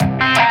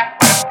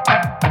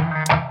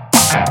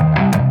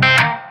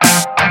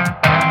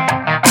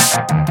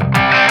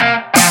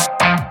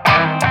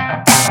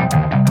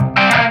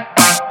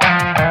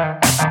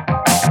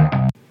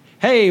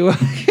Hey,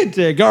 welcome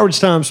to Garbage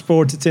Time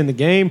Sports. It's in the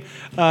game.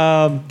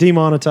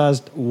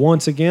 Demonetized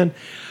once again.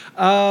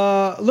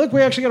 Look,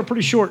 we actually got a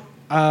pretty short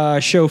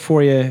show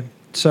for you.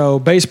 So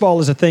baseball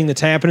is a thing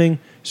that's happening.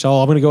 So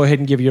I'm going to go ahead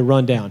and give you a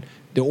rundown.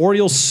 The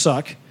Orioles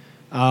suck.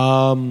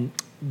 The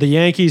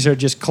Yankees are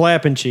just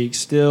clapping cheeks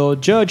still.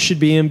 Judge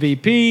should be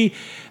MVP.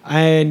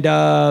 And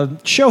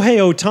Shohei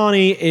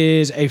Ohtani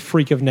is a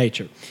freak of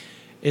nature.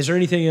 Is there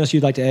anything else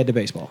you'd like to add to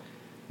baseball?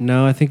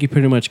 No, I think you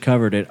pretty much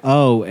covered it.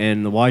 Oh,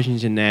 and the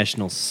Washington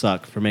Nationals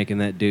suck for making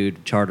that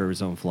dude charter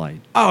his own flight.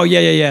 Oh,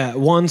 yeah.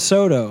 Juan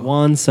Soto.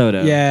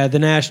 Yeah, the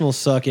Nationals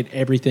suck at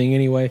everything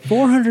anyway.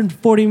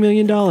 $440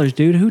 million,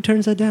 dude. Who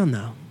turns that down,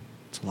 though?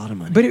 It's a lot of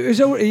money. But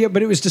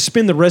it was to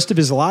spend the rest of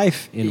his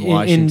life in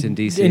Washington,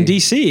 D.C. In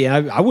D.C.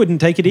 I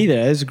wouldn't take it either.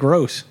 It's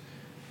gross.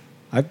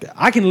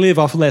 I can live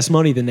off less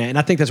money than that, and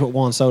I think that's what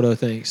Juan Soto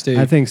thinks, too.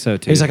 I think so,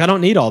 too. He's like, I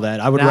don't need all that.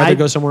 I would rather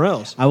go somewhere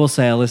else. I will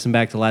say I listened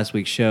back to last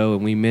week's show,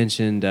 and we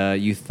mentioned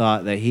you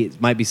thought that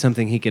it might be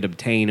something he could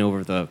obtain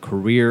over the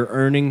career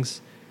earnings.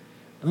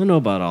 I don't know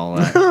about all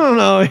that. I don't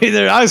know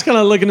either. I was kind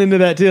of looking into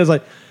that, too. I was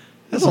like,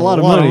 that's a lot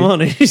of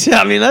money.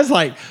 I mean, that's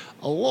like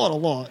a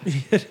lot.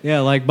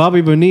 Yeah, like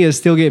Bobby Bonilla is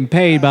still getting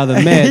paid by the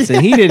Mets,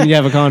 and he didn't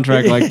have a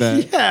contract like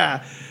that.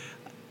 Yeah,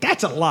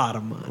 that's a lot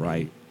of money.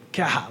 Right.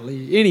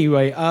 Golly.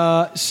 Anyway,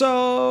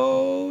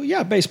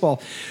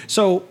 baseball.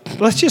 So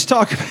let's just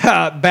talk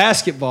about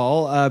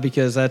basketball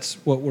because that's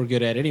what we're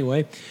good at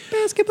anyway.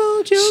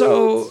 Basketball Jones.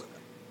 So,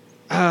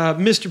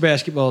 Mr.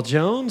 Basketball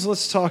Jones,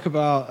 let's talk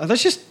about.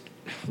 Let's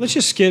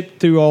just skip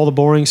through all the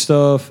boring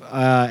stuff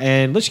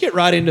and let's get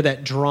right into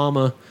that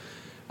drama.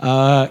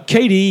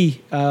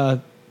 KD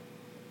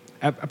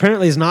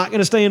apparently is not going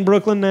to stay in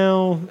Brooklyn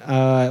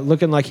now.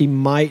 Looking like he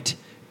might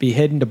be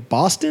heading to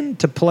Boston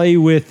to play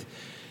with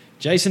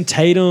Jason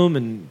Tatum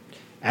and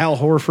Al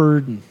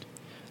Horford.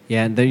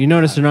 And you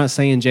notice they're not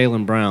saying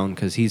Jaylen Brown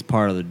because he's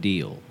part of the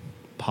deal,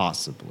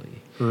 possibly.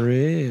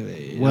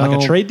 Really? Well,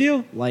 like a trade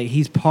deal? Like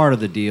he's part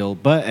of the deal,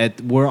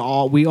 but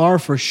we are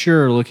for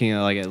sure looking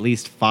at like at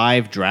least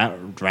 5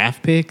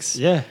 draft picks.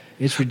 Yeah,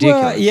 it's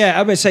ridiculous. Well, yeah,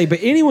 I would say, but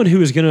anyone who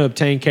was going to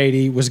obtain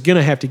KD was going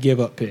to have to give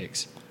up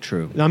picks.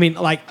 True. I mean,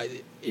 like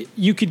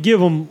you could give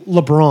them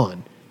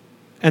LeBron,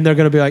 and they're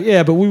going to be like,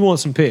 yeah, but we want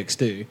some picks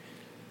too.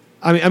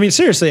 I mean,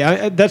 seriously,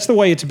 that's the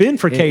way it's been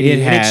for KD.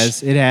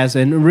 It has.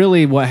 And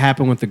really what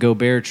happened with the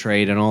Gobert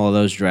trade and all of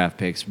those draft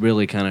picks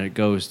really kind of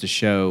goes to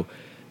show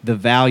the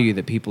value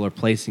that people are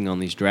placing on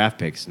these draft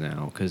picks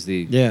now. Because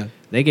they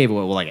gave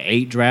away, like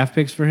 8 draft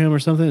picks for him or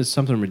something? It's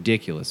something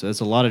ridiculous. So that's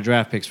a lot of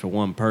draft picks for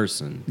one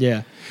person.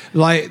 Yeah.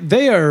 Like,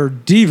 they are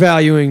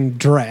devaluing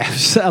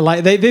drafts.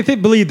 Like, they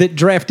believe that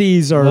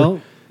draftees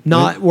are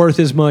not worth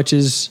as much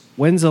as...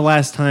 When's the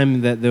last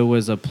time that there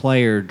was a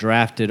player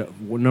drafted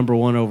number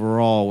 1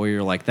 overall where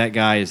you're like, that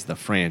guy is the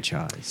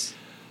franchise?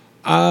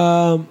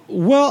 Well,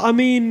 I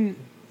mean,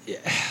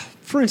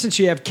 for instance,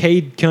 you have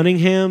Cade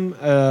Cunningham,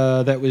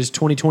 that was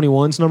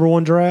 2021's number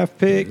 1 draft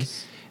pick.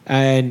 Yes.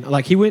 And,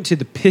 like, he went to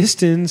the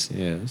Pistons.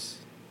 Yes.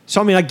 So,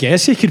 I mean, I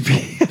guess he could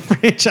be a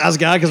franchise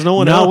guy because no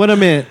one else. Not what I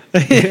meant.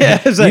 Like,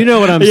 you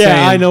know what I'm saying.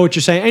 Yeah, I know what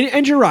you're saying.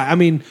 And you're right. I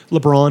mean,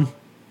 LeBron.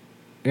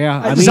 Yeah,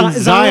 I mean,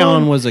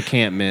 Zion was a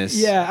can't miss.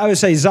 Yeah, I would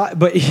say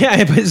but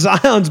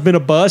Zion's been a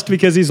bust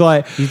because he's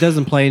like... He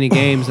doesn't play any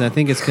games, and I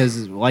think it's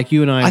because, like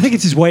you and I... I think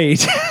it's his weight.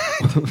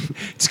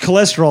 His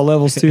cholesterol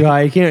level's too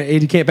high.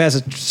 He can't pass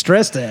a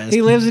stress test.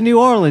 He lives in New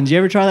Orleans. You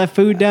ever try that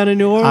food down in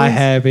New Orleans? I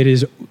have. It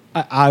is...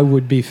 I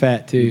would be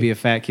fat, too. You'd be a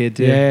fat kid,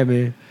 too? Yeah,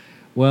 man.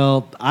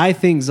 Well, I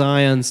think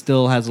Zion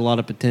still has a lot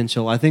of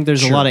potential. I think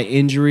there's a lot of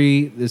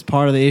injury as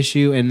part of the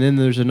issue, and then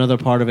there's another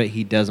part of it.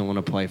 He doesn't want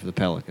to play for the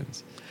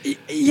Pelicans.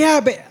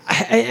 Yeah, but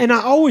I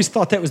always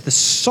thought that was the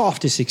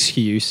softest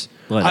excuse.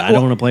 What, I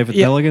don't want to play for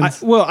the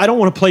Pelicans? I don't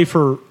want to play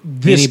for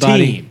this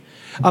team.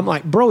 I'm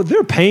like, bro,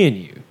 they're paying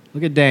you.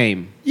 Look at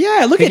Dame.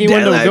 Yeah, look at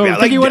Dame.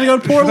 Think you want to go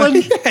to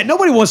Portland? Yeah,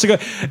 nobody wants to go.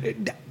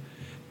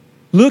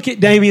 Look at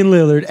Damian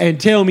Lillard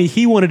and tell me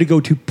he wanted to go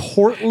to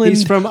Portland.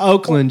 He's from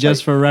Oakland,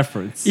 just for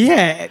reference.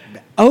 Yeah,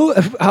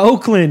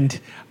 Oakland,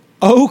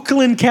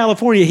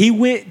 California. He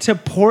went to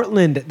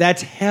Portland.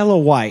 That's hella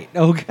white.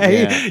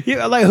 Okay,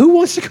 yeah. Like who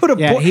wants to go to?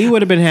 Yeah, he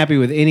would have been happy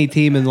with any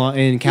team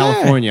in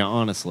California.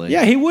 Honestly,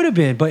 yeah, he would have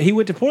been. But he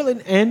went to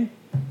Portland, and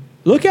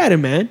look at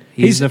him, man.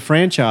 He's a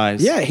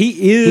franchise. Yeah,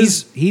 he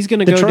is. He's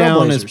going to go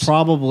down as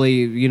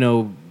probably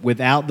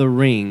without the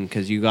ring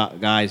because you got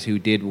guys who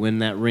did win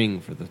that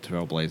ring for the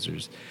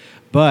Trailblazers,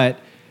 but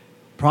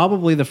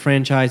probably the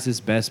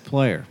franchise's best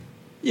player.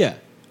 Yeah.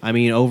 I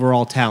mean,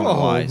 overall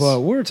talent-wise.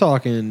 But we're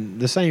talking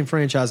the same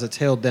franchise that's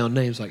held down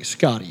names like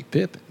Scottie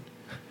Pippen.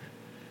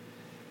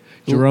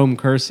 Jerome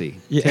Kersey.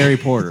 Yeah. Terry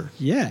Porter.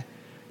 Yeah.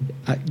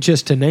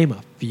 Just to name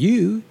a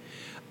few.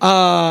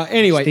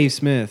 Anyway. Steve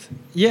Smith.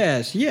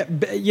 Yes. Yeah.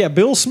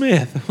 Bill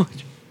Smith.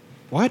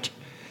 What?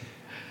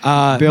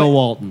 Bill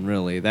Walton,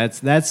 really. That's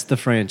the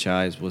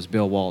franchise was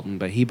Bill Walton,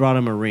 but he brought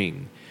him a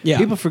ring. Yeah.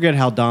 People forget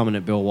how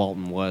dominant Bill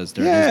Walton was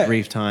during his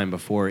brief time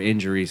before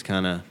injuries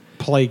kind of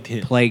plagued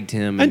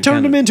him and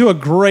turned him into a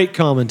great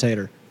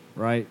commentator.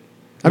 Right.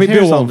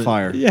 Bill on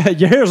fire. Yeah,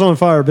 your hair's on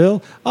fire,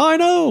 Bill. I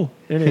know.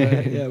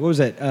 Anyway, what was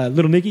that?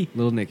 Little Nicky?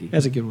 Little Nicky.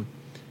 That's a good one.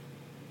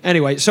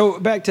 Anyway, so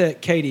back to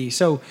KD.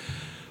 So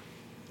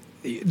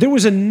there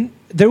was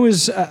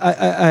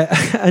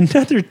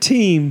another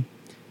team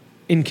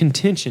in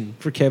contention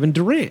for Kevin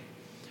Durant.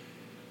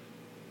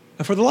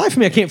 For the life of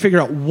me, I can't figure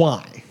out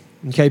why.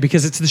 Okay,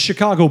 because it's the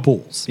Chicago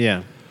Bulls.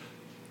 Yeah.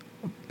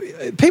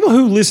 People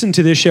who listen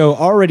to this show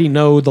already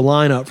know the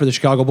lineup for the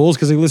Chicago Bulls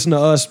because they listen to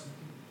us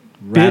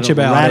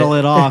rattle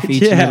it off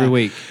each and every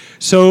week.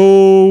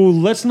 So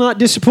let's not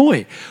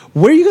disappoint.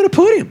 Where are you going to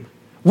put him?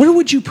 Where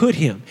would you put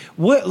him?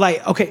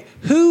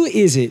 Who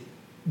is it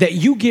that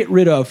you get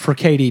rid of for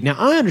KD? Now,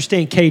 I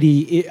understand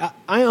KD.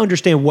 I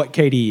understand what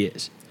KD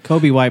is.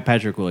 Kobe White,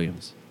 Patrick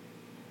Williams.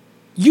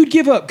 You'd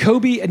give up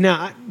Kobe.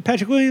 Now,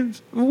 Patrick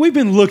Williams, we've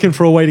been looking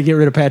for a way to get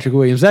rid of Patrick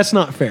Williams. That's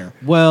not fair.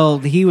 Well,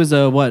 he was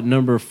a,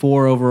 number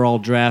 4 overall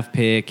draft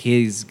pick.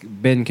 He's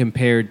been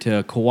compared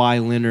to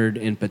Kawhi Leonard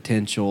in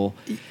potential.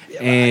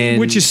 And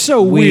which is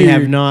so weird. We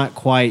have not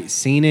quite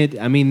seen it.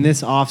 I mean,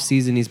 this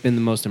offseason, he's been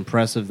the most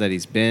impressive that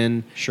he's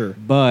been. Sure.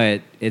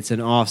 But it's an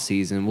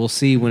offseason. We'll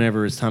see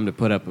whenever it's time to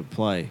put up and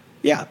play.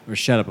 Yeah. Or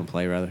shut up and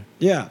play, rather.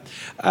 Yeah.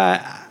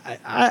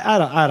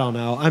 I don't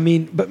know. I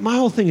mean, but my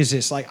whole thing is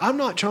this. I'm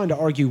not trying to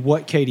argue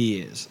what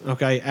KD is,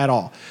 okay, at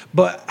all.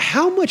 But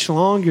how much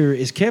longer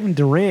is Kevin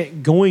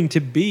Durant going to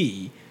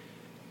be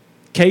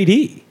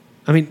KD?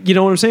 I mean, you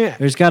know what I'm saying?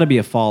 There's got to be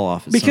a fall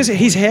off because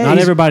not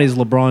everybody's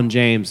LeBron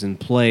James and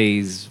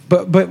plays.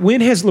 But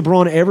when has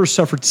LeBron ever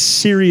suffered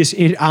serious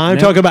injury? I'm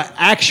talking about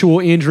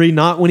actual injury,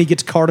 not when he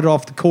gets carted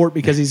off the court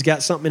because he's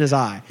got something in his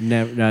eye.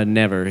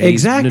 Never.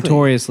 Exactly. He's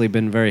notoriously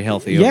been very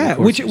healthy. Yeah,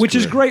 which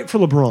is great for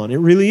LeBron. It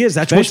really is.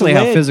 That's especially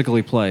how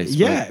physically he plays.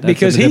 Yeah, that's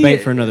because a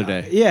debate for another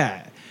day.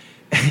 Yeah,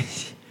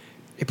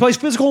 he plays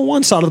physical on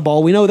one side of the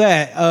ball. We know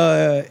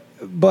that.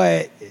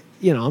 But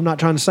I'm not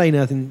trying to say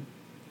nothing.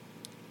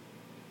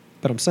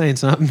 But I'm saying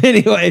something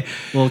anyway.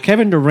 Well,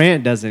 Kevin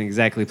Durant doesn't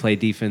exactly play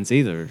defense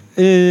either.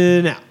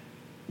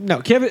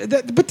 No, Kevin.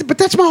 But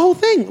that's my whole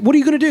thing. What are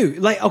you going to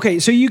do? Okay,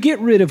 so you get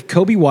rid of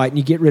Kobe White and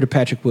you get rid of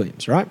Patrick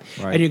Williams, right?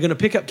 And you're going to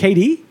pick up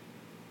KD?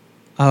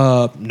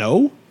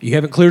 No, you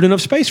haven't cleared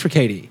enough space for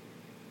KD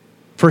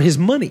for his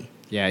money.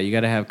 Yeah, you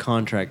got to have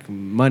contract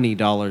money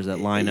dollars that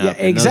line up.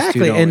 Yeah,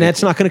 exactly, and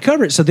that's not going to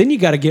cover it. So then you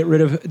got to get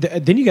rid of.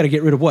 Then you got to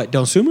get rid of what?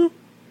 Dosunmu?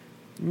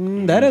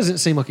 That doesn't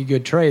seem like a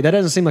good trade. That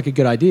doesn't seem like a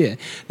good idea.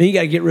 Then you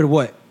got to get rid of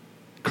what?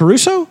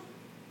 Caruso?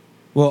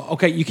 Well,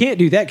 okay, you can't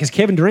do that because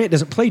Kevin Durant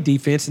doesn't play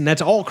defense, and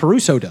that's all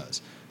Caruso does.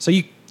 So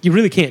you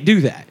really can't do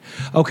that.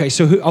 Okay,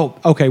 so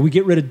we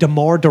get rid of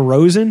DeMar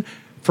DeRozan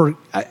for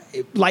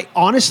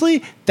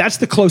honestly, that's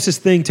the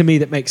closest thing to me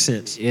that makes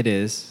sense. It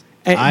is.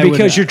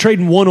 Because you're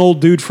trading one old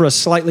dude for a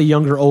slightly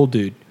younger old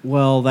dude.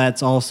 Well,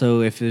 that's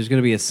also, if there's going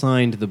to be a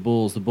sign to the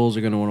Bulls are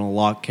going to want to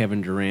lock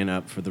Kevin Durant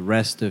up for the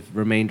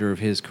remainder of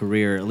his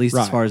career, at least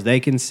as far as they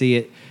can see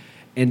it.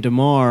 And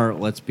DeMar,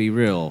 let's be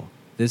real,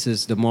 this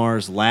is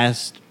DeMar's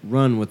last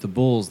run with the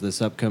Bulls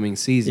this upcoming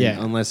season,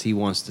 unless he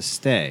wants to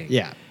stay.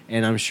 Yeah.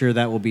 And I'm sure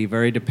that will be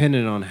very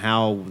dependent on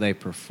how they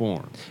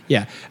perform.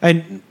 Yeah.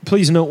 And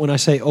please note when I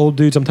say old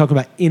dudes, I'm talking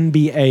about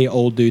NBA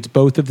old dudes.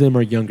 Both of them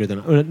are younger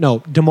than... No,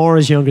 DeMar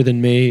is younger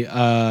than me,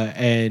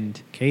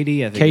 and...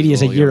 KD, I think KD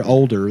is a year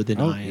older than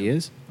I am. He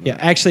is? Yeah,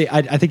 actually,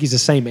 I think he's the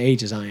same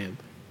age as I am.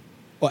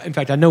 Well, in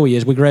fact, I know he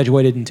is. We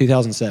graduated in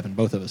 2007,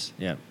 both of us.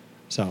 Yeah.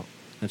 So...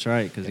 That's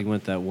right, because he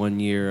went that 1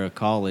 year of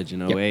college in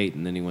 2008,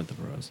 and then he went to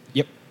pros.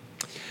 Yep.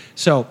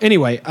 So,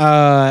 anyway,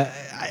 I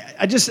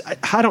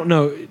don't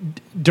know.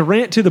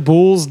 Durant to the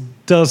Bulls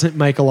doesn't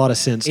make a lot of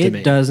sense to me.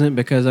 It doesn't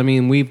because,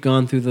 we've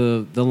gone through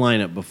the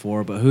lineup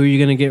before, but who are you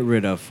going to get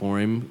rid of for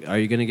him? Are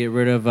you going to get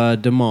rid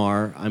of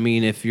DeMar?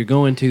 If you're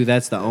going to,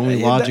 that's the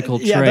only logical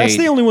trade. Yeah, that's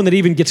the only one that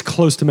even gets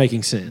close to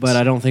making sense. But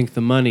I don't think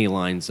the money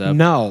lines up.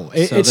 No,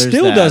 it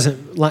still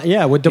doesn't.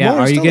 With DeMar,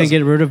 are you going to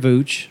get rid of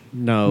Vooch?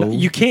 No.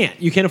 You can't.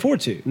 You can't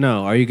afford to.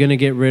 No. Are you going to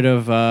get rid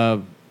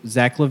of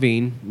Zach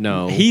LaVine?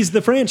 No. He's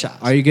the franchise.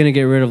 Are you going to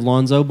get rid of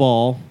Lonzo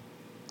Ball?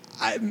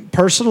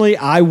 Personally,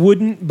 I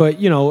wouldn't.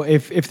 But,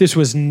 if this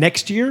was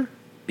next year.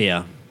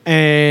 Yeah.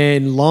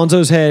 And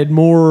Lonzo's had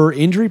more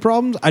injury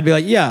problems, I'd be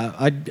like, yeah,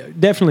 I'd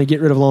definitely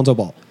get rid of Lonzo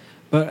Ball.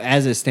 But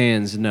as it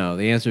stands, no.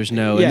 The answer is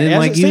no. Yeah,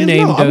 and then, you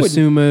named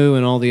Dosunmu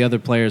and all the other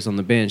players on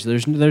the bench.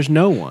 There's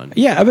no one.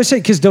 Yeah, I would say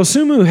because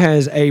Dosunmu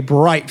has a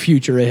bright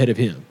future ahead of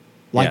him.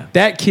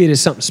 That kid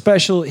is something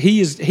special.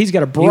 He's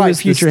got a bright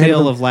future ahead of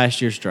him. He was the steal of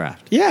last year's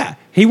draft. Yeah,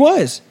 he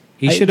was.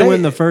 He should have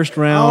won the first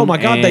round. Oh, my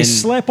God. They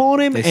slept on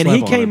him, and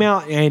he came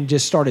out and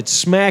just started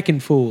smacking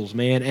fools,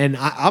 man. And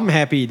I'm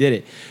happy he did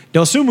it.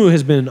 Dosunmu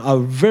has been a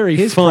very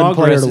fun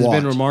player to watch. His progress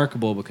has been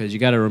remarkable because you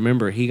got to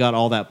remember he got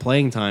all that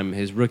playing time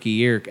his rookie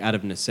year out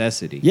of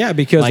necessity. Yeah,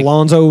 because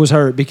Lonzo was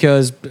hurt,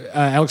 because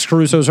Alex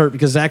Caruso was hurt,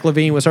 because Zach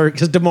LaVine was hurt,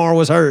 because DeMar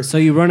was hurt. So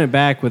you run it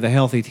back with a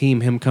healthy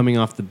team, him coming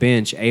off the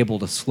bench, able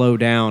to slow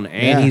down,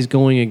 and he's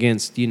going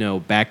against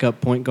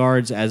backup point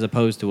guards as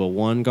opposed to a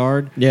one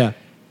guard. Yeah.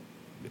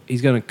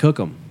 He's going to cook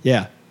them.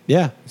 Yeah.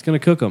 Yeah. He's going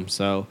to cook them.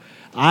 So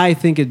I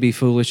think it'd be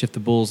foolish if the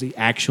Bulls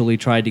actually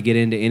tried to get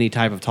into any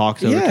type of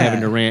talks over Kevin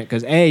Durant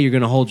because, A, you're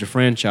going to hold your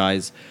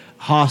franchise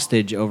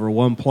hostage over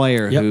one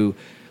player who,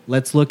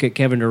 let's look at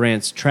Kevin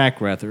Durant's track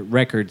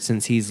record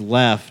since he's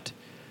left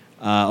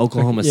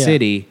Oklahoma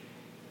City.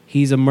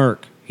 He's a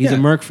merc. He's a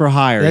merc for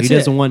hire. He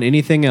doesn't want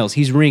anything else.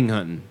 He's ring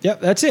hunting. Yep,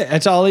 that's it.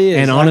 That's all he is.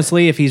 And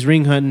honestly, if he's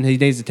ring hunting, he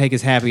needs to take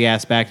his happy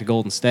ass back to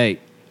Golden State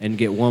and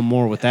get one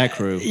more with that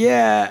crew.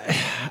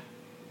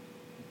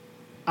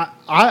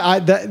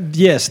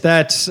 Yes,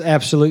 that's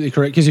absolutely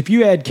correct. Because if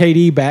you add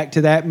KD back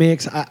to that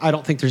mix, I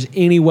don't think there's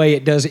any way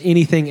it does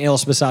anything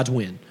else besides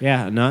win.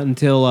 Yeah, not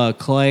until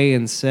Clay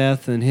and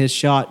Seth and his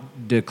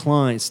shot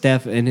declined.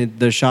 Steph and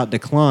the shot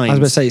declined. I was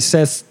going to say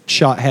Seth's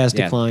shot has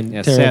declined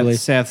terribly.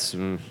 Seth's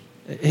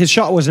his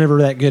shot was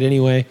never that good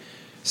anyway.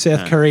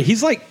 Seth Curry,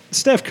 he's like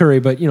Steph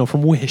Curry, but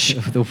from Wish,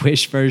 the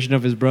Wish version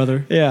of his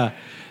brother. Yeah,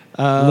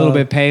 a little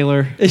bit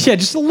paler. Yeah,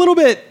 just a little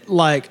bit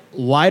like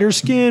lighter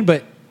skin,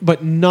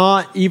 but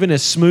not even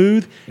as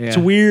smooth. Yeah. It's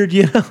weird,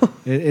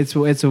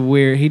 It's a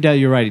weird. He does.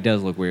 You're right. He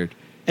does look weird.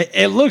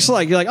 It looks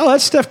like you're like, oh,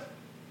 that's Steph.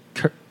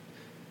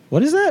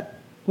 What is that?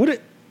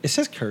 It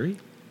says Curry.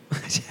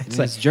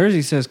 His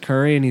jersey says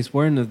Curry, and he's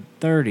wearing the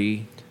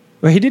 30.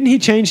 Well, didn't he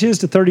change his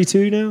to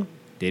 32 now?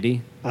 Did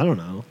he? I don't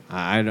know.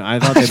 I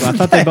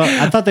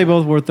thought they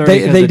both wore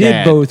 30. They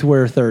did both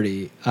wear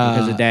 30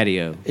 because of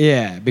Daddy-O.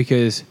 Yeah,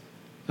 because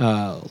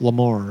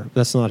Lamar.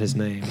 That's not his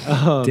name.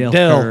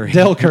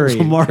 Del Curry.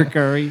 Lamar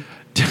Curry.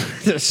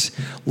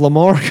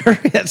 Lamar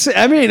Curry.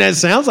 That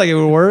sounds like it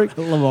would work.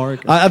 Lamar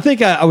Curry. I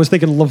think I was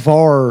thinking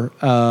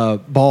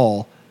LeVar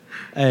Ball,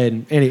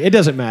 and it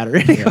doesn't matter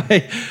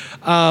anyway.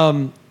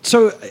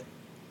 So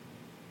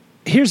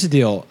here's the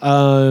deal.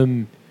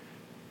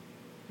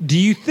 Do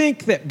you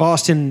think that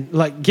Boston,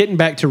 like getting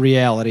back to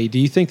reality, do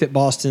you think that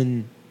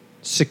Boston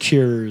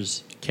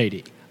secures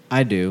KD?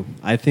 I do.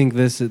 I think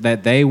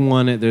that they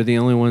want it. They're the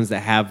only ones that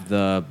have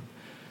the,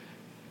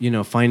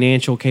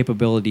 financial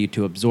capability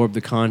to absorb the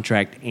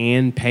contract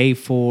and pay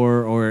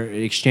for or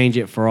exchange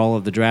it for all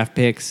of the draft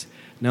picks.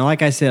 Now,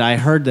 like I said, I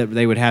heard that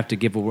they would have to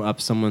give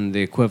up someone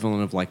the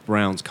equivalent of like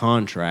Brown's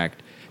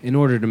contract in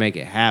order to make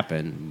it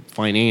happen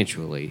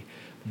financially.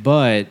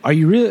 But are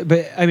you really?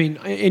 But I mean,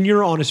 in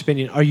your honest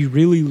opinion, are you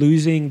really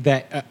losing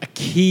that a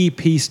key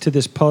piece to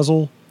this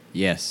puzzle?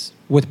 Yes.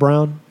 With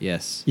Brown?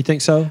 Yes. You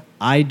think so?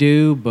 I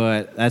do,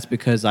 but that's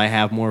because I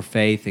have more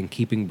faith in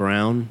keeping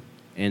Brown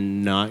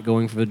and not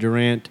going for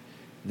Durant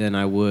than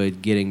I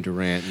would getting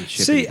Durant and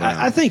shipping Brown.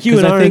 I think you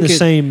and I are in the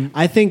same.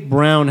 I think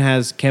Brown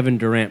has Kevin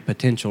Durant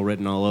potential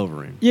written all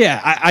over him. Yeah,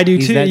 I do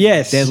too.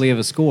 Yes, deadly of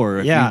a scorer.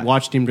 If you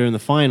watched him during the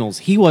finals,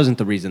 he wasn't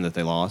the reason that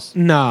they lost.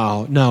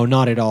 No,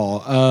 not at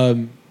all.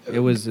 It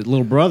was his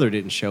little brother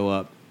didn't show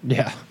up.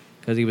 Yeah,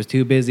 because he was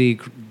too busy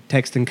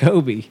texting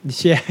Kobe.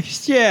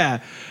 Yeah.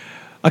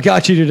 I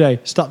got you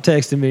today. Stop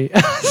texting me.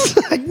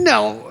 Like,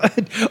 no.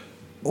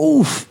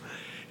 Oof.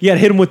 You got to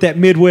hit him with that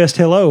Midwest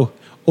hello.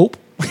 Oop.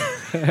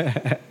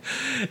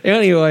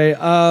 Anyway,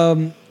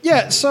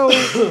 so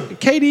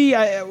KD,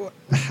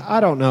 I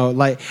don't know.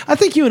 Like, I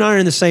think you and I are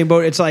in the same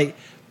boat. It's like,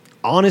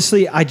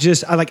 honestly, I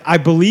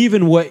believe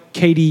in what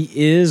KD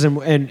is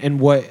and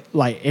what,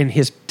 like, and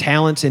his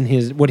talents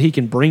and what he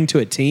can bring to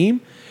a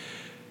team.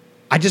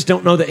 I just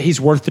don't know that he's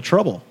worth the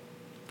trouble.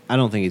 I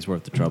don't think he's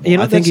worth the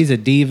trouble. I think he's a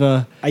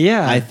diva.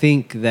 Yeah. I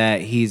think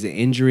that he's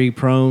injury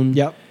prone.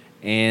 Yep.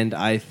 And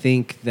I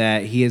think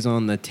that he is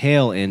on the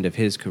tail end of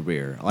his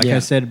career. Like I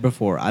said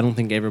before, I don't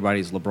think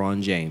everybody's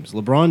LeBron James.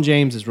 LeBron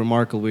James is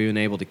remarkably been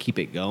able to keep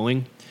it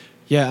going.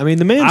 Yeah, I mean,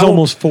 the man's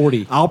almost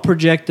 40. I'll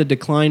project a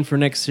decline for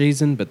next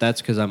season, but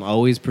that's because I'm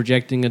always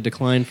projecting a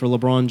decline for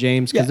LeBron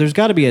James because there's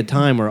got to be a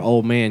time where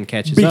old man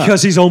catches up.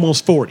 Because he's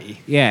almost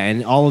 40. Yeah,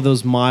 and all of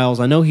those miles.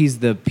 I know he's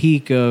the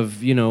peak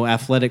of,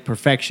 athletic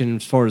perfection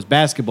as far as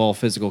basketball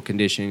physical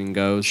conditioning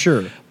goes.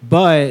 Sure.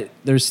 But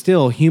there's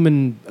still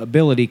human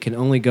ability can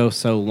only go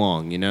so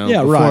long,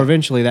 Yeah, before right.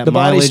 eventually that the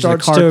body mileage,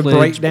 starts the cartilage, to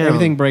break down.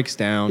 Everything breaks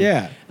down.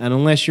 Yeah. And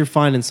unless you're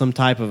finding some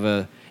type of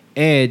a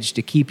edge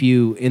to keep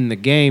you in the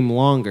game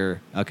longer,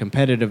 a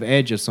competitive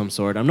edge of some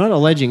sort. I'm not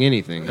alleging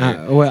anything.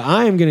 Well,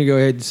 I am going to go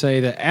ahead and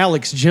say that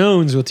Alex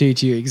Jones will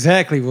teach you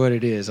exactly what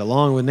it is,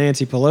 along with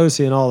Nancy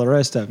Pelosi and all the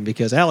rest of them,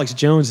 because Alex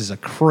Jones is a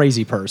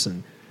crazy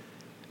person.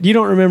 You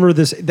don't remember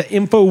the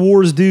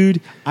InfoWars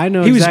dude? I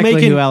know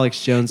exactly who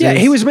Alex Jones is. Yeah,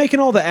 he was making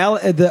all the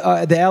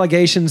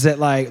allegations that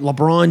like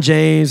LeBron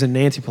James and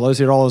Nancy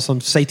Pelosi are all some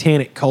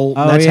satanic cult.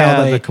 Oh, that's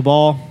how the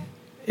cabal.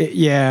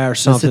 Or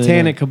something. The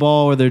satanic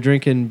cabal where they're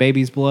drinking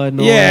baby's blood and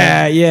all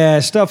that. Yeah,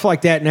 stuff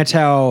like that. And that's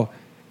how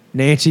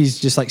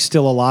Nancy's just like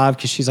still alive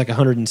because she's like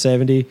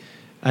 170.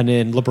 And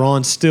then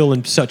LeBron's still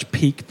in such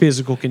peak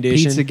physical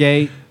condition.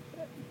 Pizzagate.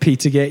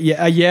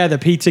 Yeah, the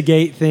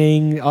Pizzagate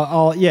thing.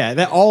 All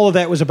of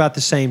that was about the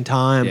same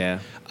time. Yeah.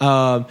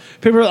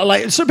 People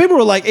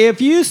were like,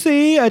 if you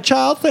see a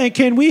child saying,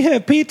 "Can we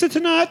have pizza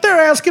tonight?"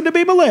 They're asking to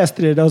be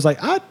molested. I was like,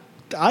 I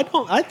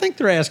think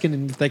they're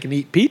asking if they can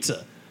eat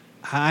pizza.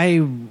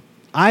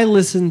 I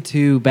listened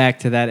back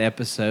to that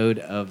episode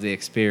of The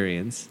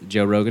Experience,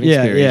 Joe Rogan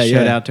Experience.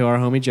 Shout out to our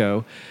homie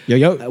Joe.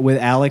 With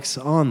Alex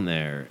on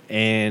there.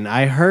 And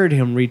I heard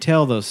him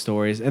retell those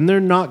stories, and they're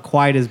not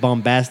quite as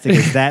bombastic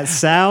as that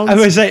sounds. I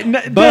would say,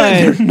 but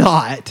they're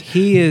not.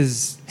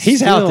 He's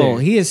out there.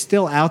 He is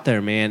still out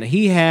there, man.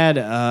 He had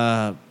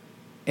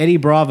Eddie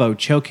Bravo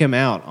choke him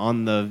out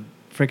on the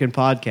freaking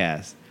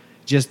podcast.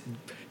 Just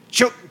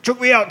choke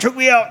me out.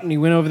 And he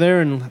went over there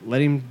and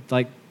let him,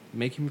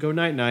 make him go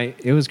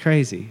night-night. It was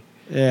crazy.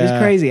 Yeah. It was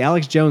crazy.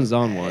 Alex Jones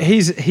on one.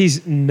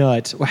 He's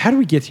nuts. Well, how do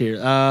we get here?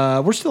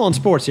 We're still on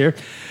sports here.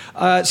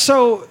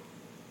 So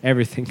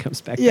everything comes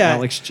back to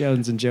Alex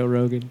Jones and Joe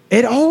Rogan.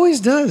 It always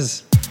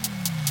does.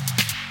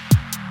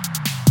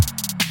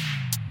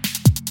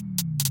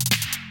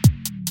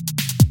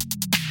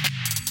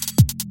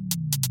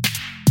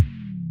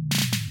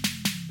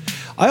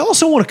 I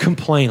also want to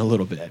complain a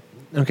little bit.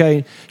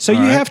 Okay? So you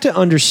have to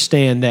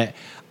understand that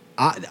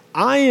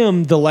I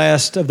am the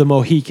last of the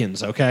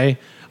Mohicans, okay?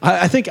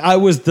 I think I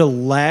was the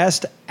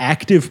last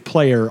active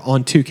player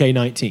on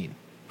 2K19.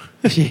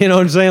 You know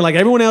what I'm saying? Like,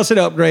 everyone else had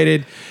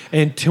upgraded,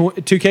 and when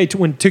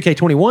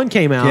 2K21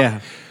 came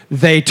out,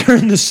 they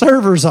turned the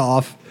servers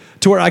off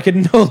to where I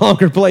could no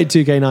longer play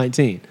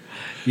 2K19.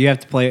 You have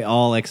to play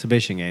all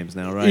exhibition games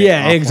now, right?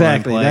 Yeah,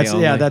 exactly.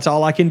 That's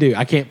all I can do.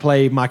 I can't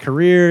play my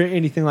career,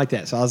 anything like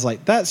that. So I was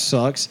like, that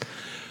sucks.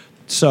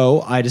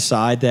 So I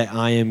decide that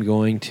I am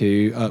going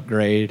to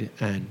upgrade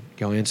and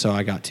go in. So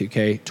I got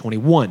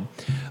 2K21.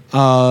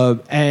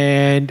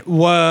 And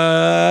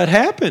what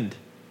happened?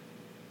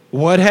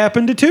 What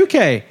happened to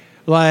 2K?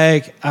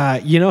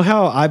 You know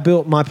how I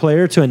built my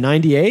player to a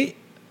 98?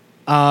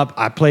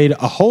 I played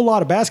a whole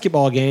lot of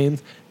basketball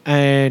games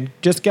and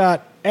just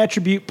got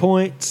attribute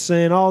points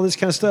and all this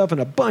kind of stuff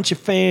and a bunch of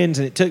fans,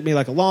 and it took me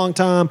a long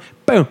time.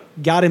 Boom,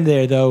 got him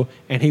there, though,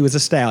 and he was a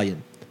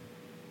stallion.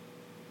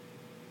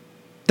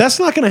 That's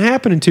not going to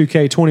happen in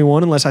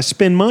 2K21 unless I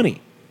spend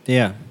money.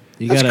 Yeah.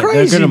 That's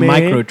crazy, they're man.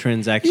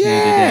 Microtransaction you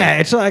today.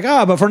 It's like,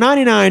 but for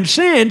 99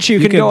 cents, you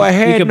can go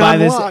ahead and buy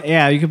unlock. this.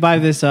 Yeah, you could buy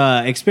this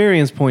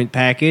experience point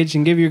package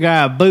and give your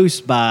guy a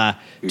boost by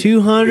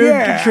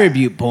 200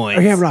 tribute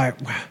points. Yeah, right.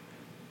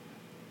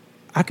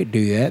 I could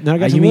do that. Now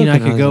you mean I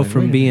could go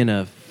from being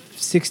a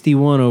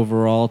 61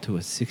 overall to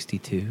a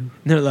 62? And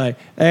they're like,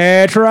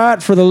 that's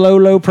right, for the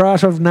low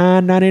price of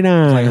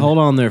 $9.99. Like, hold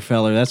on there,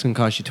 fella. That's going to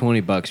cost you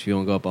 $20 if you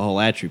don't go up a whole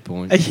attribute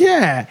point.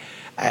 Yeah.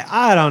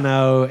 I don't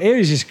know. It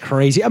was just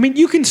crazy. I mean,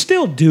 you can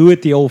still do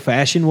it the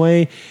old-fashioned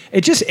way.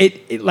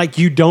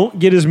 You don't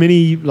get as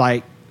many,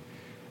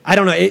 I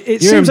don't know.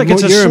 It seems like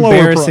it's a slower... You're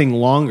embarrassing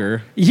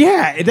longer.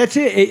 Yeah, that's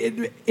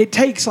it. It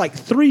takes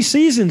 3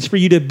 seasons for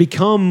you to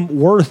become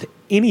worth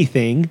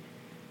anything.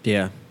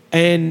 Yeah.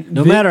 And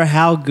no matter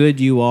how good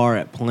you are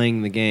at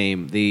playing the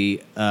game,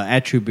 the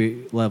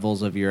attribute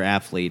levels of your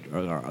athlete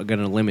are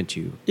going to limit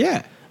you.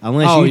 Yeah.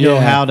 Unless you know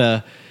how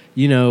to,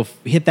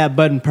 hit that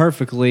button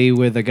perfectly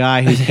with a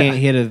guy who can't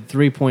hit a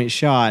 3-point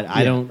shot.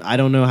 Yeah. I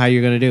don't know how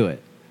you're going to do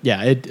it.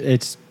 Yeah,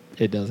 it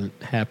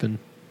doesn't happen.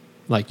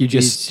 You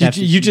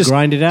just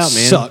grind it out,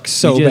 man. Suck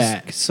so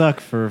bad. Suck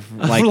for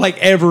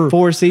ever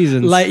 4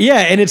 seasons.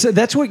 And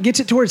that's what gets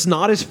it to where it's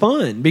not as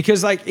fun,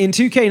 because in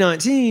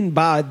 2K19,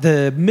 by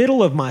the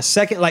middle of my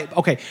second,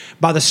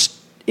 by the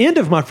end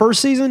of my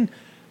first season,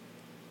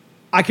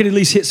 I could at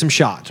least hit some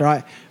shots,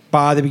 right?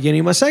 By the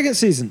beginning of my second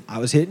season, I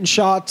was hitting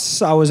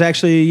shots. I was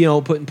actually,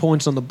 putting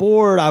points on the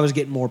board. I was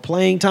getting more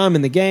playing time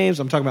in the games.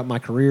 I'm talking about my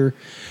career.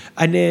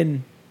 And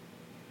then,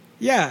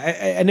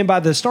 by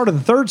the start of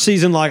the third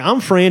season, I'm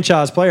a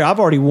franchise player.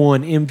 I've already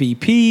won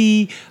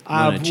MVP.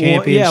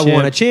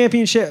 Won a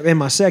championship in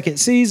my second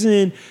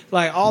season.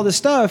 All this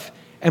stuff.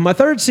 And my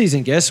third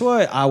season, guess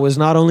what? I was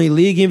not only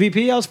league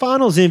MVP, I was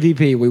finals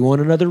MVP. We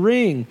won another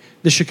ring.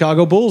 The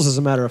Chicago Bulls, as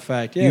a matter of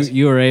fact. Yes.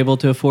 You were able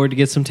to afford to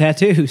get some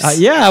tattoos.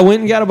 I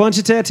went and got a bunch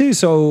of tattoos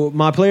so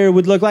my player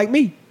would look like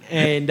me.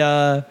 And,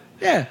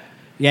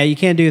 Yeah, you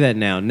can't do that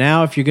now.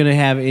 Now, if you're going to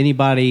have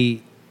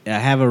anybody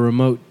have a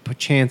remote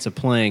chance of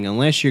playing,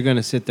 unless you're going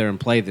to sit there and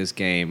play this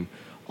game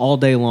all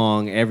day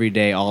long, every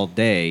day, all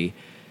day,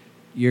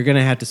 you're going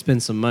to have to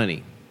spend some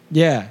money.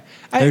 Yeah.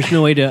 There's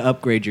no way to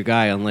upgrade your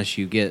guy unless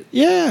you get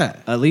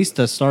at least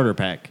a starter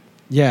pack.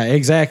 Yeah,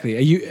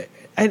 exactly.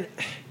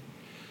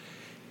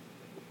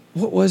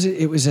 What was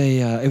it? It was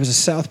a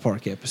South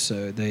Park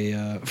episode.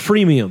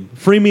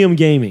 Freemium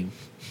gaming.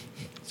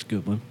 It's a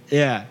good one.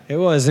 Yeah, it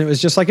was. And it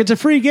was just it's a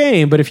free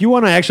game, but if you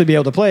want to actually be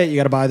able to play it, you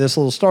got to buy this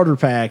little starter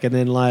pack. And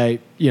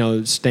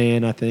then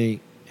Stan, I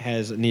think,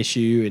 has an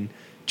issue and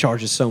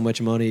charges so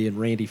much money, and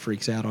Randy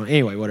freaks out on it.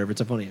 Anyway, whatever.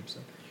 It's a funny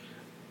episode.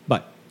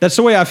 But that's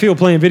the way I feel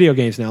playing video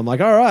games now. I'm like,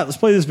 all right, let's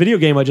play this video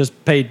game I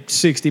just paid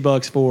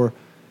 $60 for.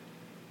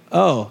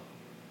 Oh,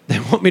 they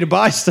want me to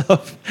buy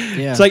stuff.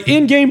 Yeah. It's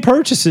in-game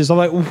purchases. I'm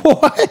like,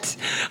 what?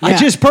 Yeah. I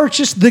just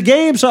purchased the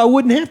game so I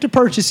wouldn't have to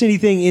purchase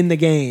anything in the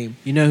game.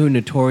 You know who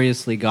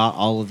notoriously got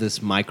all of this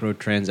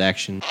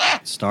microtransaction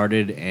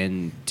started,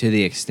 and to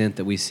the extent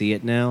that we see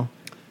it now?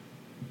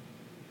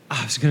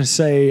 I was going to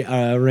say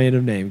a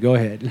random name. Go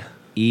ahead.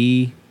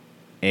 EA.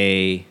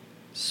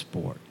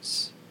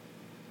 Sports.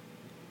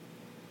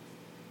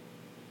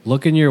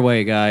 Looking your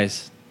way,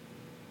 guys.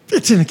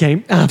 It's in the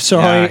game. I'm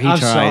sorry.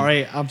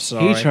 Yeah, I'm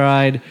sorry. He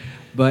tried.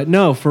 But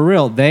no, for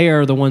real, they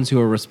are the ones who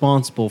are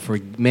responsible for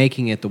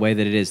making it the way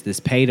that it is, this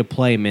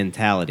pay-to-play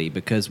mentality.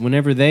 Because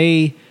whenever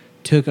they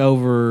took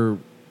over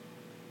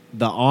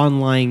the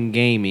online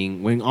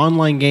gaming, when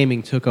online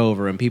gaming took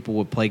over and people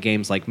would play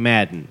games like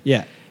Madden.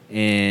 Yeah.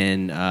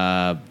 And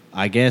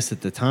I guess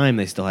at the time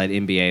they still had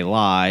NBA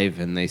Live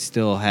and they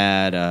still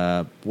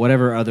had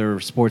whatever other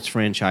sports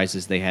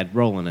franchises they had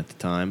rolling at the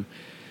time.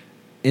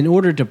 In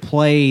order to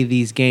play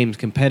these games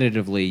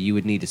competitively, you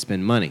would need to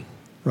spend money.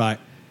 Right.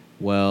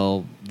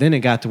 Well, then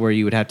it got to where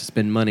you would have to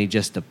spend money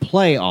just to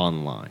play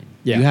online.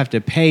 Yeah. You have to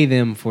pay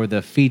them for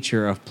the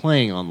feature of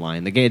playing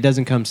online. It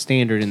doesn't come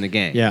standard in the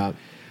game. Yeah.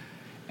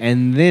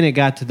 And then it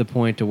got to the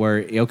point to where,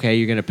 okay,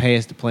 you're going to pay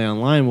us to play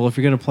online. Well, if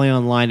you're going to play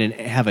online and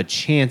have a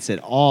chance at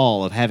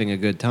all of having a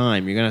good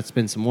time, you're going to have to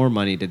spend some more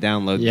money to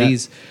download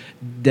these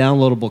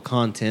downloadable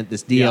content,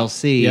 this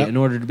DLC, in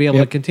order to be able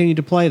to continue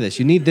to play this.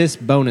 You need this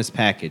bonus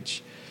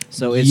package.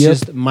 So it's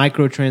just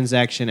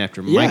microtransaction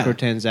after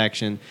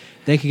microtransaction.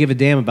 They could give a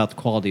damn about the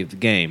quality of the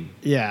game.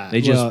 Yeah. They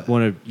just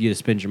want you to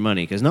spend your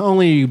money. Because not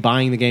only are you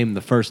buying the game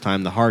the first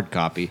time, the hard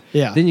copy,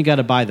 then you got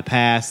to buy the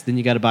pass, then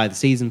you got to buy the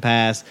season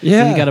pass,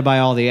 then you got to buy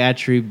all the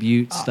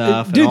attribute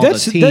stuff. Dude, and all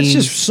that's the teams.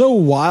 just so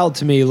wild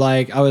to me.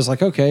 Like, I was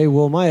like, okay,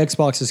 well, my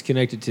Xbox is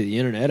connected to the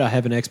internet. I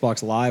have an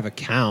Xbox Live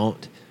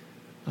account.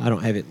 I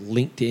don't have it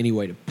linked to any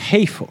way to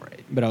pay for it.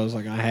 But I was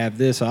like, I have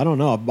this. I don't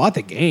know. I bought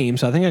the game,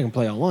 so I think I can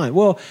play online.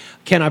 Well,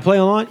 can I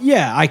play online?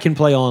 Yeah, I can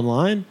play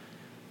online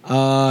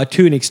to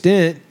an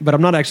extent, but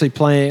I'm not actually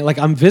playing. Like,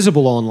 I'm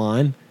visible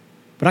online,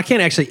 but I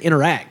can't actually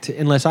interact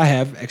unless I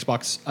have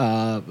Xbox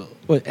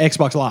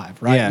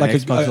Live, right? Yeah, like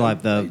Xbox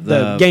Live,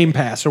 the Game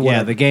Pass or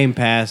whatever. Yeah, the Game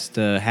Pass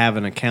to have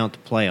an account to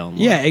play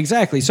online. Yeah,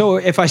 exactly. So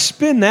if I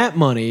spend that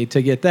money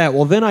to get that,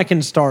 well, then I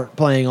can start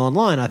playing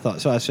online, I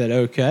thought. So I said,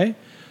 okay.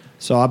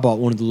 So I bought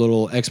one of the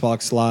little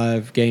Xbox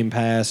Live Game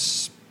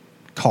Pass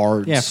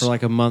cards. Yeah, for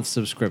like a month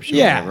subscription.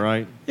 Yeah.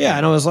 Right? Yeah,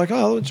 and I was like,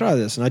 oh, let me try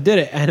this. And I did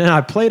it. And then I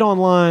played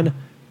online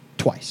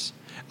twice.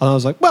 And I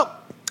was like, well,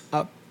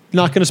 I'm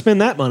not going to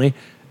spend that money.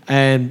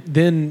 And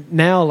then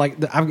now, like,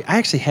 I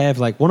actually have,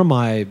 like, one of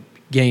my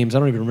games, I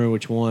don't even remember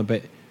which one,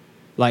 but,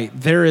 like,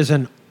 there is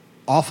an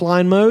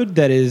offline mode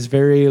that is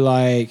very,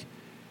 like,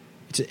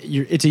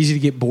 it's easy to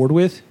get bored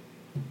with.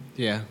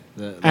 Yeah.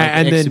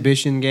 And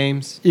exhibition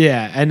games.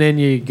 Yeah, and then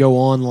you go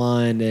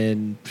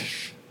online,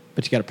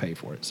 but you got to pay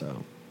for it.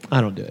 So I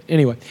don't do it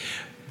anyway.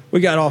 We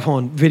got off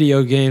on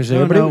video games.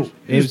 The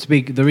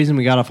reason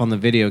we got off on the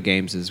video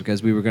games is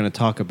because we were going to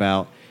talk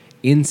about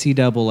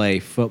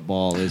NCAA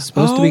football is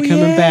supposed to be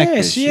coming back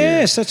this year.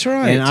 Yes, that's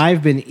right. And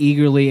I've been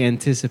eagerly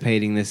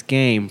anticipating this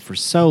game for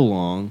so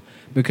long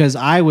because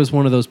I was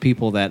one of those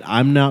people that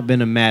I'm not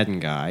been a Madden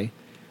guy.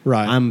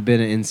 Right. I've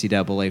been an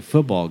NCAA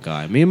football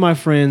guy. Me and my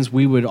friends,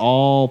 we would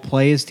all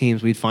play as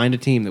teams. We'd find a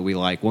team that we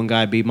like. One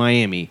guy be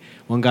Miami.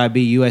 One guy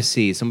be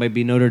USC. Somebody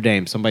be Notre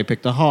Dame. Somebody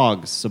pick the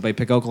Hogs. Somebody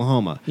pick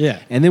Oklahoma.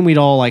 Yeah. And then we'd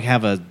all like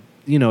have a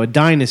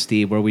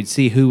dynasty where we'd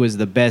see who was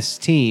the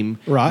best team.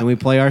 Right. And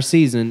we'd play our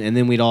season. And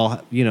then we'd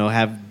all,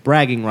 have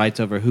bragging rights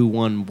over who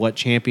won what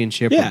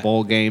championship or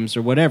bowl games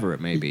or whatever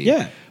it may be.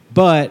 Yeah.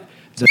 But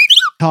the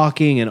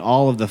talking and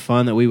all of the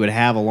fun that we would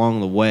have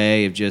along the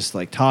way of just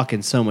like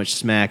talking so much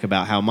smack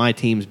about how my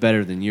team's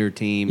better than your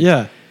team.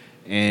 Yeah.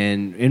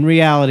 And in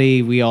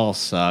reality, we all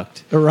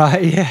sucked.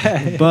 Right,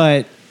 yeah.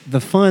 But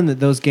the fun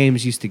that those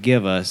games used to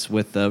give us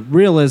with the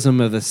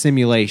realism of the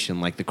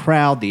simulation, like the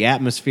crowd, the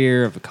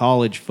atmosphere of a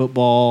college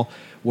football,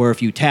 where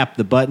if you tap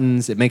the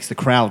buttons, it makes the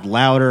crowd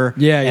louder.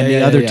 And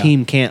the other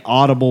team can't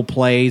audible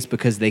plays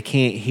because they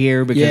can't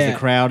hear because the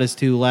crowd is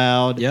too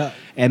loud. Yeah.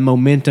 And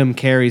momentum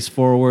carries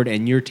forward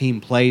and your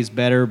team plays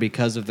better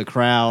because of the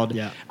crowd.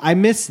 Yeah. I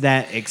miss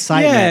that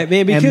excitement. Yeah,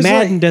 man, because and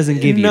Madden doesn't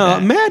give you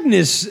that. No, Madden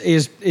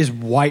is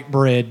white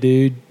bread,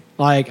 dude.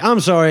 Like, I'm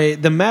sorry,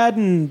 the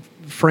Madden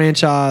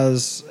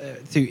franchise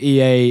through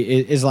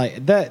EA is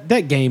like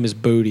that game is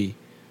booty.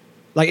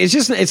 Like,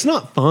 it's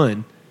not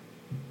fun.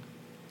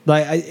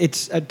 Like,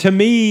 it's to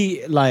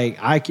me,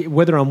 like,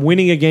 whether I'm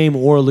winning a game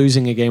or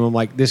losing a game, I'm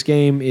like, this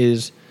game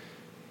is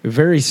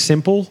very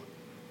simple,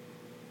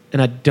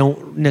 and I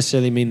don't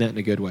necessarily mean that in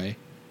a good way.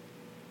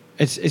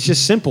 It's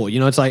just simple,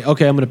 It's like,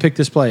 okay, I'm going to pick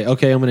this play.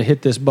 Okay, I'm going to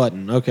hit this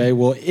button. Okay,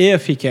 well,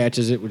 if he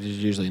catches it, which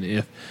is usually an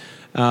if,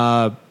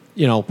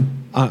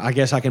 I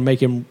guess I can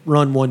make him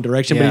run one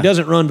direction, but he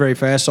doesn't run very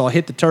fast, so I'll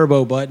hit the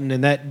turbo button,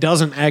 and that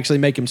doesn't actually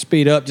make him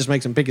speed up, just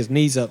makes him pick his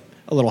knees up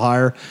a little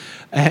higher.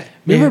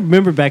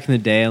 Remember back in the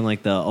day on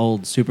like the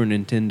old Super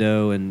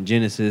Nintendo and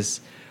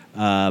Genesis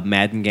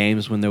Madden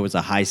games when there was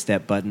a high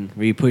step button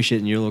where you push it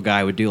and your little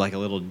guy would do like a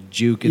little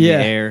juke in the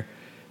air?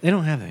 They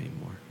don't have that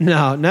anymore.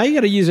 No, now you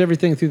got to use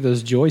everything through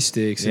those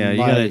joysticks. Yeah, you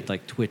got to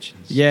like twitch.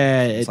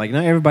 Yeah. It's like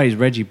not everybody's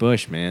Reggie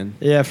Bush, man.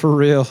 Yeah, for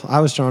real.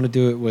 I was trying to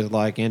do it with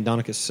like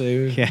Andonicus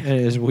Sue. Yeah. And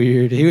it was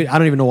weird. I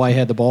don't even know why he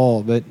had the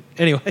ball, but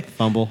anyway.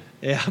 Fumble.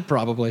 Yeah,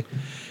 probably.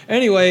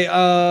 Anyway,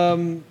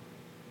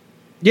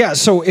 Yeah,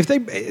 so if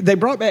they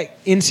brought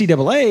back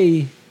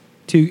NCAA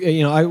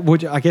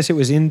to I guess it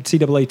was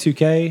NCAA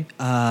 2K.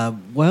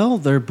 Well,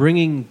 they're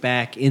bringing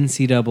back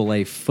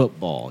NCAA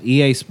football.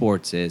 EA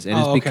Sports is, and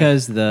it's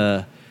because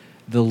the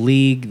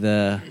league,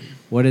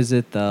 what is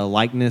it? The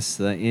likeness,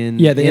 the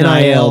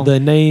NIL, the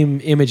name,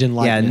 image, and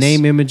likeness. Yeah,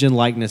 name, image, and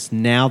likeness.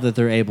 Now that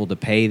they're able to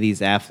pay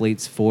these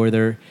athletes for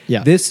their,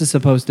 yeah. This is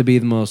supposed to be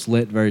the most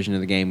lit version of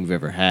the game we've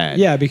ever had.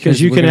 Yeah,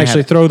 because you can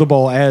actually throw the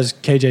ball as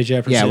KJ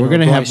Jefferson. Yeah, we're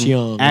going to have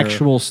Young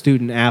actual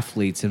student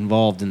athletes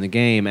involved in the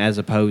game, as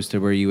opposed to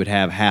where you would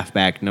have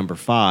halfback number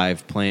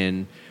 5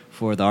 playing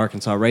for the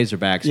Arkansas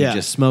Razorbacks and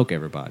just smoke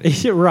everybody.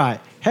 Right.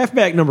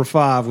 Halfback number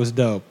 5 was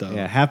dope, though.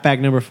 Yeah,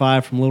 halfback number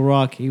 5 from Little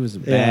Rock, he was a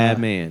bad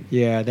man.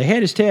 Yeah, they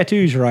had his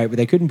tattoos right, but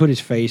they couldn't put his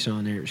face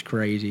on there. It was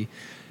crazy.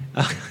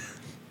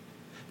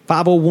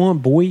 501,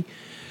 boy.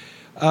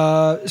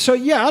 So,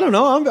 yeah, I don't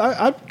know.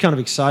 I'm kind of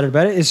excited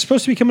about it. It's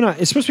supposed to be coming out.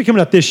 It's supposed to be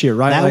coming out this year,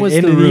 right? That like was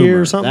end the of the rumor.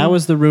 year or something? That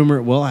was the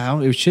rumor.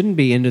 Well, it shouldn't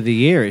be end of the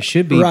year. It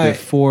should be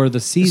before the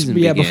season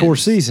begins. Yeah, before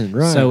season,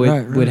 right. So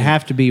it would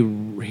have to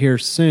be here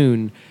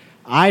soon.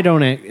 I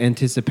don't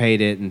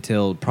anticipate it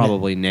until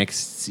probably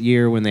next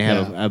year when they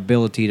have an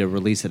ability to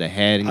release it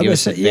ahead and give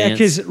us advance. Yeah,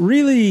 because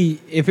really,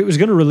 if it was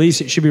going to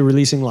release, it should be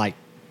releasing like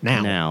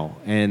now.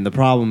 And the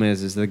problem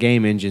is the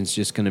game engine's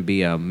just going to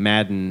be a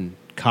Madden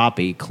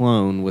copy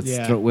clone with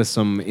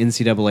some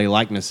NCAA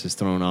likenesses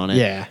thrown on it.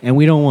 Yeah. And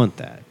we don't want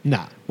that.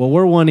 Nah. What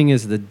we're wanting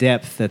is the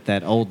depth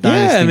that old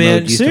Dynasty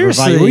mode used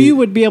seriously. to provide, where you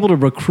would be able to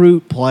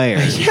recruit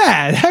players.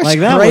 Yeah, that's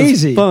that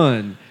crazy. Was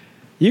fun.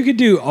 You could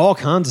do all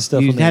kinds of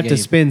stuff. You'd have to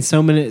spend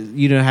so many.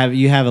 You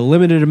have a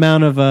limited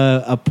amount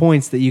of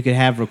points that you could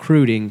have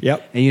recruiting.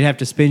 Yep. And you'd have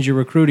to spend your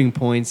recruiting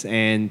points,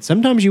 and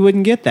sometimes you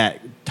wouldn't get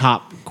that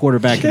top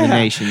quarterback in the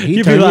nation.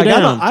 You'd be like,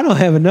 I don't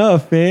have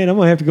enough, man. I'm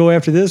gonna have to go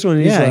after this one.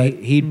 And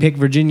he'd pick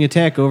Virginia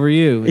Tech over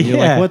you, and you're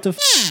like, what the?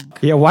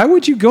 Yeah, why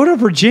would you go to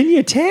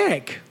Virginia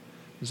Tech?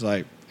 It's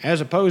like,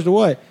 as opposed to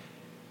what?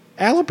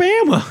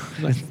 Alabama.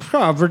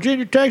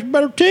 Virginia Tech's a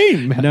better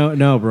team.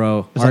 No,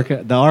 bro.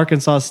 The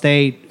Arkansas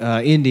State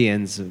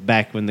Indians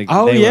back when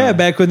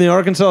back when the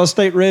Arkansas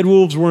State Red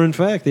Wolves were in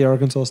fact the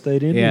Arkansas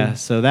State Indians. Yeah,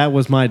 so that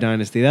was my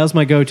dynasty. That was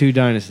my go-to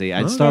dynasty.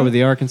 I'd start with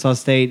the Arkansas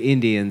State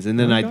Indians, and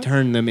then I'd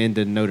turn them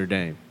into Notre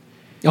Dame.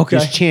 Okay.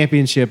 Just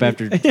championship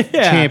after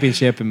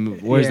championship, and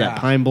where's that?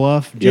 Pine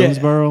Bluff,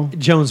 Jonesboro.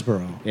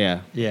 Jonesboro. Yeah,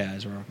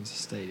 is where Arkansas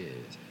State is.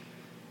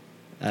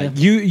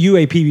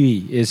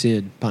 UAPB is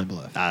in Pine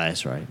Bluff.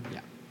 That's right. Yeah.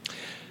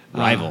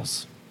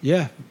 Rivals.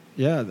 Yeah.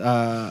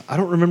 I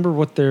don't remember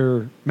what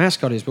their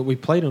mascot is, but we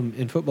played them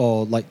in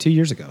football like 2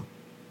 years ago.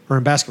 Or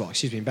in basketball.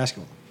 In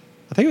basketball.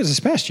 I think it was this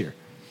past year.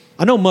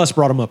 I know Muss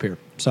brought them up here.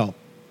 So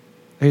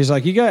he's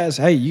like, you guys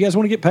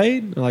want to get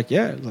paid? They're like,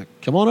 yeah. Like,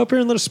 come on up here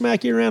and let us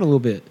smack you around a little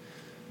bit.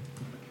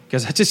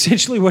 Because that's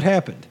essentially what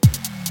happened.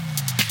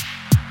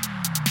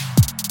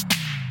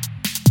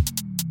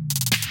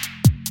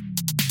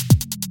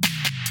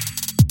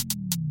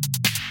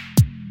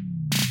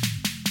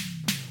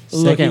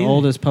 Second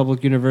oldest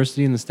public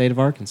university in the state of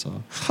Arkansas.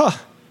 Huh.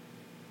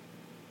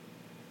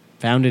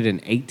 Founded in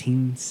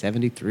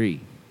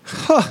 1873.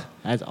 Huh.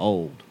 That's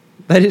old.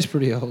 That is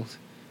pretty old.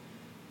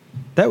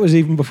 That was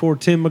even before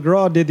Tim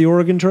McGraw did the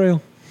Oregon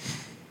Trail.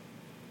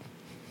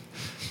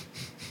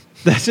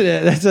 That's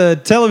a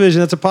television.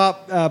 That's a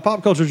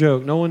pop culture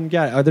joke. No one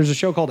got it. There's a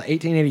show called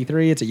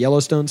 1883. It's a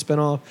Yellowstone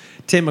spinoff.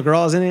 Tim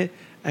McGraw's in it,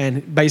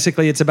 and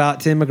basically it's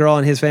about Tim McGraw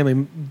and his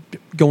family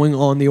going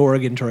on the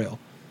Oregon Trail.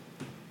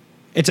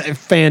 It's a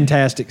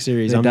fantastic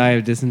series. They die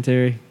of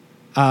dysentery?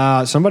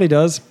 Somebody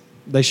does.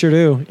 They sure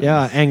do.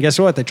 Yeah, and guess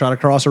what? They try to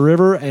cross a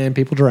river, and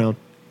people drown.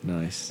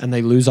 Nice. And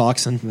they lose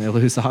oxen. They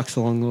lose ox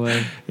along the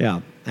way.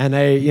 Yeah, and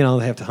they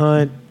have to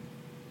hunt.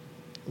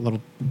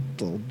 Little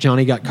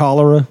Johnny got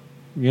cholera.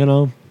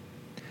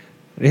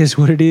 It is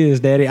what it is,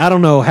 Daddy. I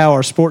don't know how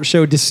our sports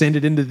show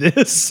descended into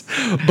this,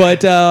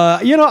 but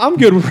I'm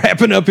good with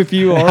wrapping up if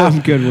you are.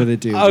 I'm good with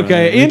it too.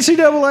 Okay,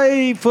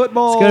 NCAA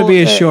football. It's going to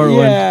be a short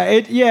one.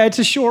 It's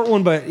a short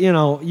one, but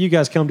you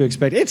guys come to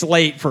expect it. It's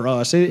late for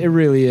us. It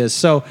really is.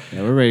 So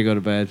yeah, we're ready to go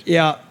to bed.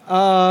 Yeah.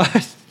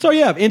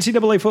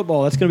 NCAA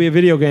football. That's going to be a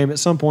video game at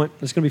some point.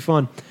 It's going to be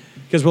fun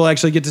because we'll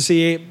actually get to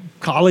see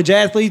college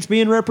athletes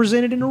being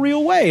represented in a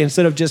real way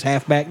instead of just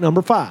halfback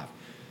number 5.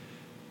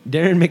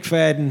 Darren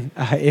McFadden,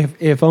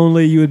 if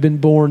only you had been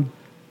born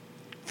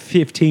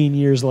 15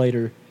 years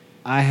later.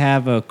 I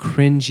have a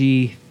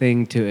cringy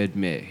thing to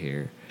admit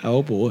here.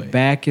 Oh, boy.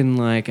 Back in,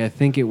 I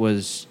think it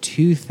was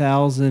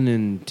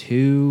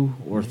 2002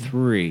 or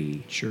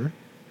 3. Sure.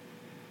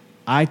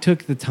 I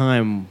took the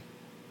time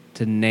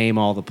to name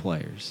all the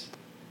players.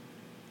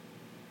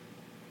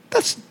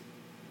 That's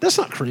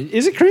not cringy.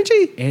 Is it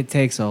cringy? It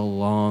takes a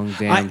long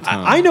damn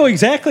time. I know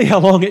exactly how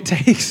long it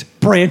takes,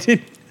 Brandon.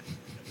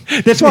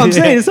 That's what I'm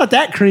saying. It's not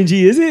that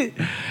cringy, is it?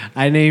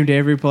 I named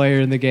every player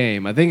in the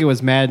game. I think it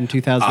was Madden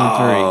 2003.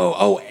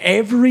 Oh,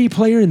 every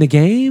player in the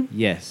game?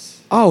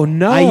 Yes. Oh,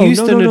 no. I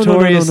used to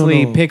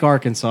notoriously pick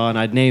Arkansas, and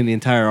I'd name the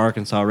entire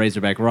Arkansas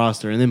Razorback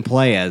roster and then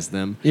play as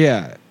them.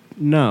 Yeah.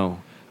 No.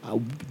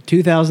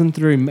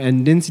 2003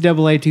 and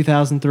NCAA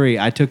 2003,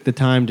 I took the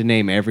time to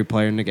name every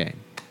player in the game.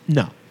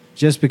 No.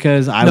 Just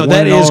because I no, wanted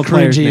that is all the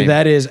players' cringy. names.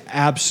 That is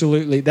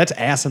absolutely, that's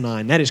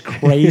asinine. That is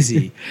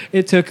crazy.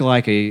 It took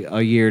like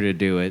a year to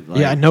do it. Like,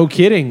 yeah, no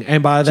kidding.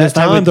 And by that just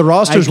time, the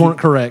rosters weren't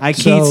correct. I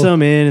keyed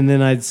some in, and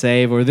then I'd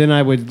save, or then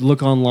I would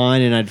look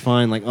online and I'd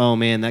find like, oh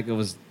man,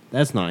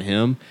 that's not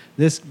him.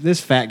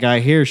 This fat guy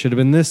here should have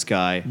been this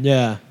guy.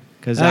 Yeah.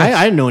 Because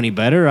I didn't know any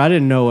better. I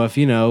didn't know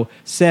if,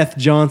 Seth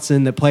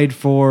Johnson that played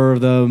for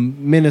the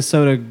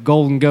Minnesota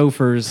Golden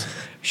Gophers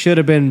should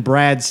have been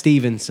Brad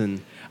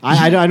Stevenson.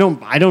 I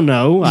don't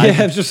know.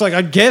 Yeah, it's just like,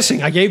 I'm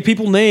guessing. I gave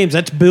people names.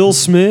 That's Bill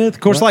Smith.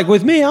 Of course, like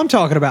with me, I'm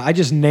talking about, I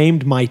just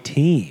named my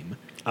team.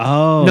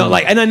 Oh. No,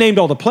 and I named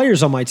all the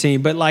players on my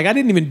team, but I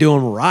didn't even do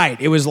them right.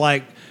 It was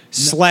like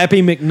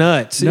Slappy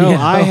McNuts. No,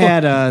 I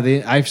had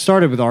I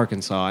started with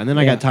Arkansas, and then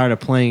I got tired of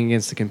playing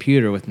against the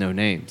computer with no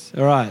names.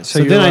 All right,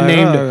 so then I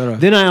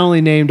named. Then I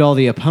only named all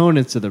the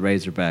opponents of the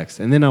Razorbacks,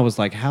 and then I was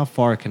like, "How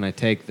far can I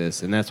take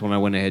this?" And that's when I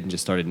went ahead and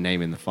just started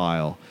naming the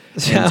file.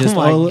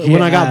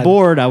 When I got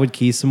bored, I would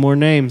key some more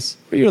names.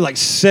 You were like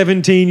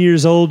 17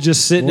 years old,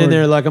 just sitting in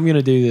there like, I'm going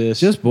to do this.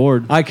 Just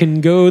bored. I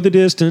can go the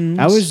distance.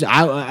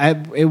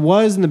 It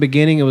was in the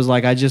beginning. It was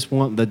like I just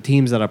want the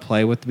teams that I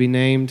play with to be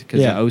named because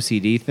the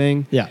OCD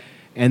thing. Yeah.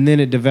 And then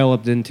it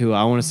developed into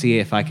I want to see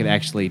if I could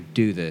actually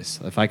do this,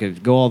 if I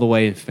could go all the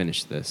way and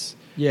finish this.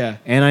 Yeah.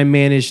 And I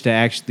managed to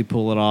actually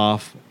pull it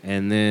off.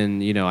 And then,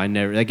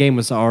 that game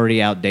was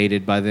already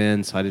outdated by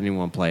then, so I didn't even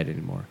want to play it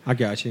anymore. I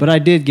got you. But I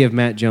did give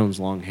Matt Jones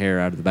long hair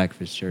out of the back of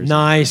his jersey.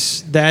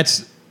 Nice.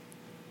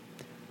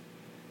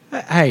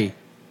 Hey,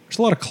 there's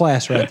a lot of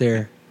class right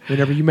there.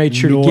 Whenever you made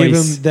sure to give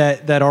him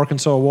that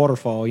Arkansas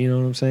waterfall, you know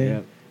what I'm saying?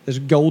 Yep. There's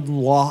golden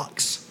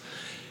locks.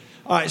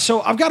 All right,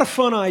 so I've got a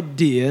fun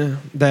idea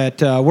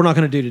that we're not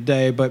going to do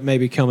today, but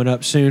maybe coming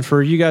up soon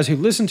for you guys who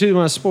listen to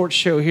my sports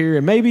show here.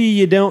 And maybe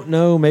you don't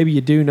know, maybe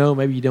you do know,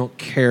 maybe you don't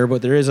care,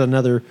 but there is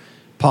another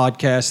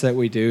podcast that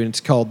we do, and it's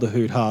called The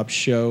Hoot Hobbs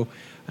Show,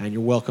 and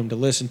you're welcome to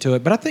listen to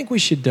it. But I think we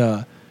should,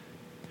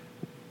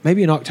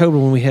 maybe in October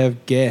when we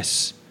have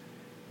guests,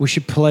 we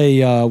should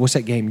play, what's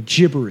that game?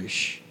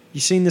 Gibberish. You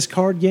seen this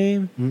card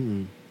game?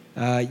 Mm-mm.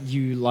 I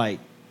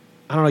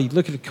don't know, you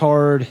look at the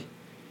card,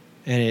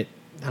 and it,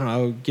 I don't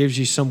know, gives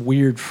you some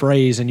weird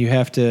phrase, and you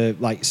have to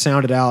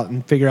sound it out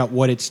and figure out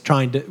what it's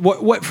trying to,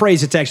 what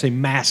phrase it's actually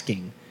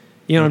masking.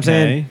 You know what I'm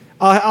saying?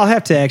 I'll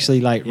have to actually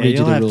read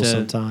you the rules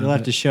sometime. You'll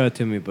have to show it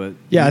to me, but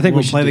I think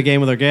we should play the game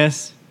with our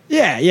guests.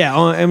 Yeah.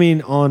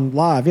 On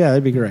live,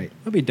 that'd be great.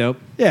 That'd be dope.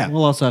 Yeah,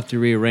 we'll also have to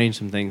rearrange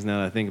some things now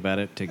that I think about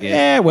it to get.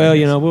 Yeah, well,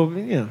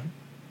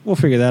 we'll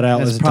figure that out.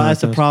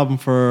 That's a problem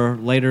for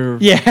later.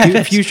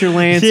 Yeah, future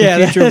Lance.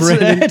 And future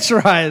Brendan. That's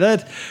right.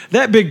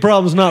 That big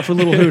problem's not for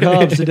little Hoot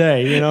Hobbs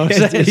today. You know,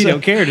 he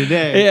don't care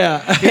today.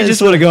 Yeah, he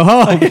just want to go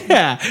home.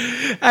 Yeah.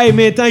 Hey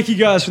man, thank you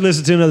guys for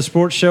listening to another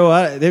sports show.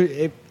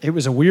 It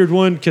was a weird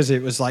one because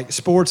it was like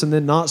sports and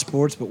then not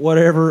sports, but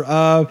whatever.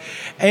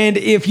 And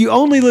if you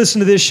only listen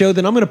to this show,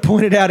 then I'm going to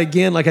point it out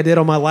again like I did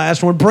on my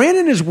last one.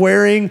 Brandon is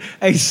wearing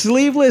a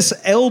sleeveless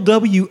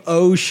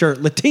LWO shirt,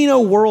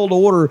 Latino World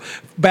Order,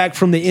 back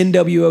from the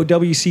NWO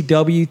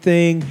WCW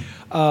thing.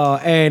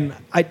 And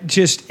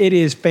it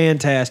is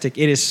fantastic.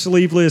 It is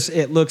sleeveless.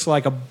 It looks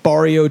like a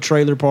Barrio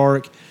trailer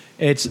park.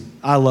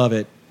 I love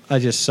it.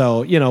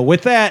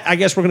 With that, I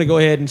guess we're going to go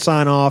ahead and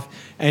sign off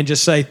and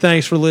just say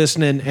thanks for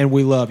listening, and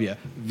we love you.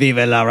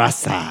 Viva la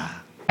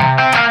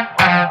raza.